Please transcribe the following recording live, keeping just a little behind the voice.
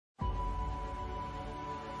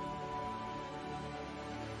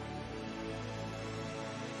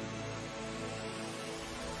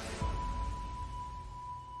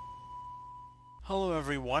Hello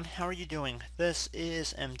everyone, how are you doing? This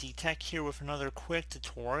is MD Tech here with another quick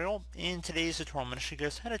tutorial. In today's tutorial, I'm going to show you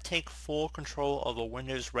guys how to take full control of a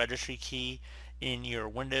Windows registry key in your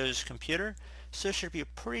Windows computer. So it should be a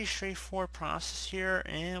pretty straightforward process here,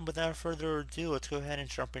 and without further ado, let's go ahead and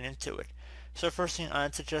jump right into it. So first thing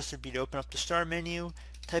I'd suggest would be to open up the Start menu,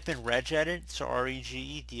 type in regedit, so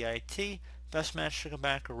regedit, best match to go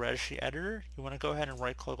back to registry editor. You want to go ahead and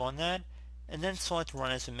right click on that, and then select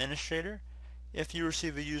Run as Administrator. If you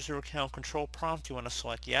receive a user account control prompt, you want to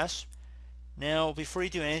select yes. Now, before you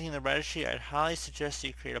do anything in the registry, I'd highly suggest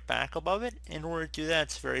you create a backup of it. In order to do that,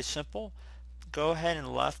 it's very simple. Go ahead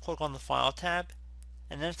and left click on the File tab,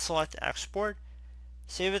 and then select Export.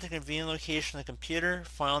 Save at the convenient location of the computer.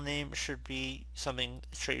 File name should be something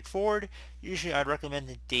straightforward. Usually I'd recommend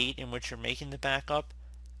the date in which you're making the backup.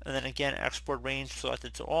 And then again, export range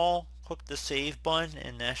selected to all. Click the Save button,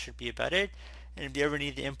 and that should be about it. And if you ever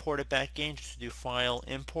need to import it back in, just do File,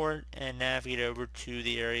 Import, and navigate over to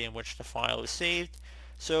the area in which the file is saved.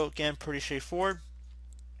 So again, pretty straightforward.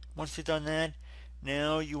 Once you've done that,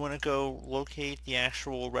 now you want to go locate the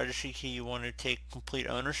actual registry key you want to take complete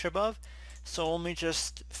ownership of. So let me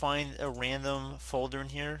just find a random folder in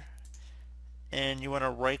here, and you want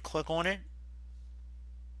to right click on it,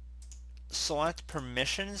 select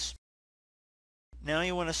Permissions. Now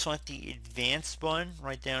you want to select the Advanced button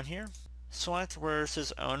right down here. Select where it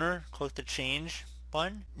says Owner, click the Change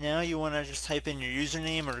button. Now you want to just type in your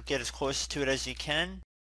username or get as close to it as you can,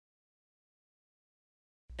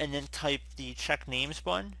 and then type the Check Names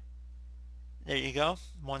button. There you go.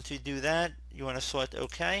 Once you do that, you want to select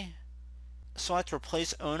OK. Select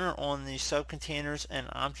Replace Owner on the subcontainers and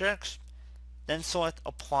objects, then select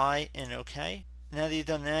Apply and OK. Now that you've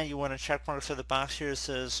done that, you want to check mark so the box here that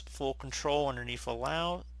says Full Control underneath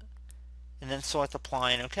Allow, and then select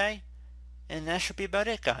Apply and OK. And that should be about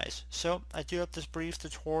it, guys. So I do hope this brief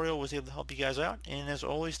tutorial was able to help you guys out, and as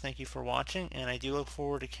always, thank you for watching, and I do look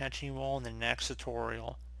forward to catching you all in the next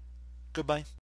tutorial. Goodbye.